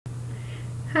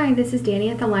Hi, this is Danny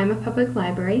at the Lima Public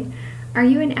Library. Are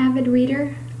you an avid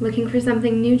reader looking for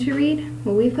something new to read?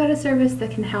 Well, we've got a service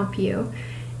that can help you.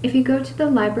 If you go to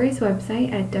the library's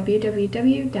website at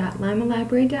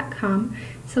www.limalibrary.com,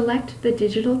 select the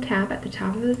digital tab at the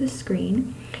top of the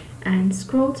screen and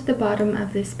scroll to the bottom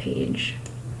of this page.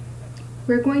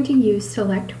 We're going to use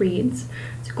Select Reads,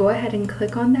 so go ahead and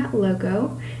click on that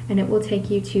logo and it will take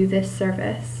you to this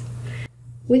service.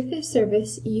 With this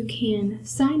service, you can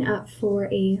sign up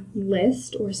for a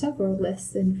list, or several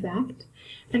lists in fact,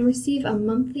 and receive a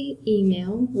monthly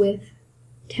email with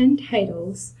 10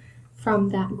 titles from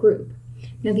that group.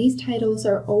 Now these titles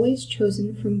are always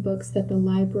chosen from books that the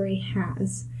library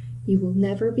has. You will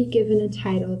never be given a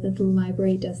title that the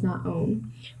library does not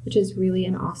own, which is really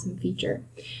an awesome feature.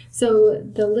 So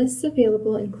the lists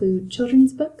available include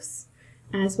children's books,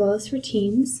 as well as for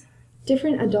teens,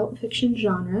 different adult fiction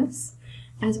genres,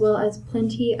 as well as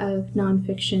plenty of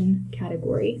nonfiction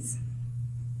categories.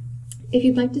 If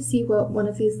you'd like to see what one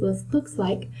of these lists looks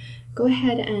like, go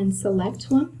ahead and select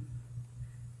one.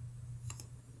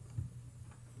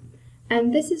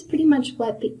 And this is pretty much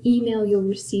what the email you'll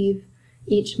receive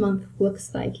each month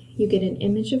looks like. You get an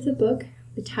image of the book,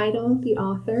 the title, the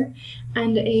author,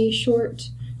 and a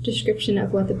short description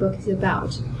of what the book is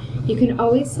about. You can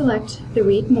always select the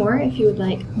Read More if you would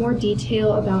like more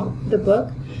detail about the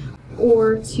book,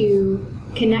 or to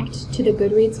connect to the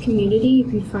Goodreads community. You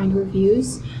can find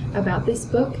reviews about this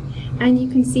book, and you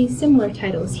can see similar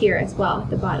titles here as well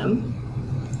at the bottom.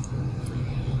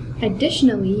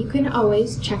 Additionally, you can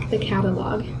always check the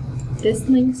catalog. This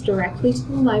links directly to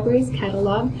the library's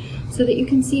catalog so that you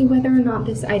can see whether or not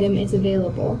this item is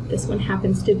available. This one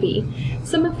happens to be.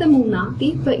 Some of them will not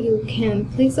be, but you can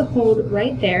place a hold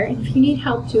right there, and if you need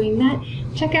help doing that,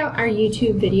 check out our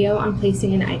YouTube video on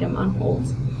placing an item on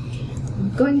hold.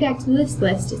 Going back to this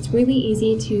list, it's really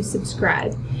easy to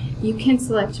subscribe. You can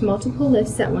select multiple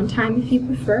lists at one time if you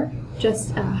prefer.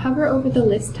 Just hover over the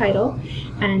list title,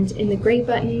 and in the gray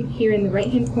button here in the right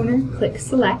hand corner, click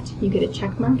Select. You get a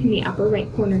check mark in the upper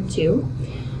right corner too.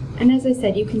 And as I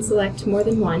said, you can select more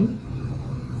than one.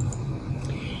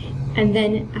 And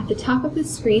then at the top of the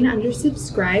screen under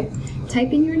Subscribe,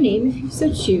 type in your name if you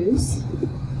so choose.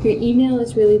 Your email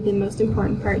is really the most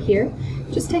important part here.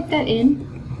 Just type that in,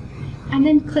 and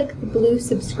then click the blue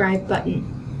Subscribe button.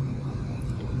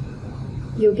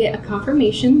 You'll get a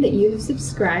confirmation that you have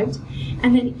subscribed,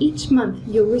 and then each month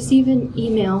you'll receive an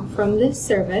email from this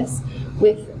service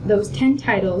with those 10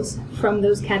 titles from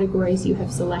those categories you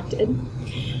have selected.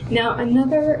 Now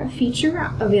another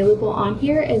feature available on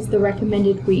here is the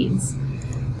recommended reads.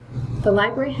 The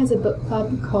library has a book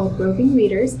club called Roving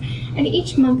Readers, and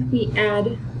each month we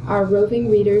add our Roving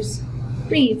Readers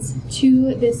reads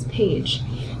to this page.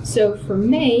 So for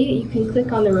May, you can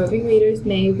click on the Roving Readers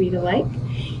May Read Alike.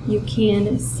 You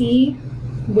can see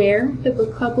where the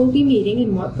book club will be meeting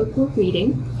and what book we're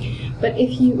reading. But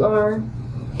if you are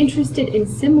interested in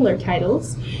similar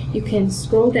titles, you can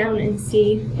scroll down and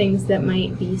see things that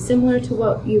might be similar to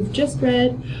what you've just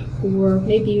read, or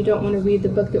maybe you don't want to read the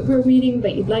book that we're reading,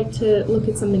 but you'd like to look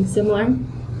at something similar.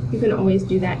 You can always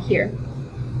do that here.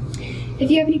 If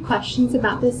you have any questions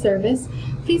about this service,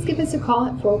 please give us a call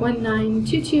at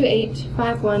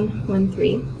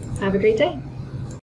 419-228-5113. Have a great day.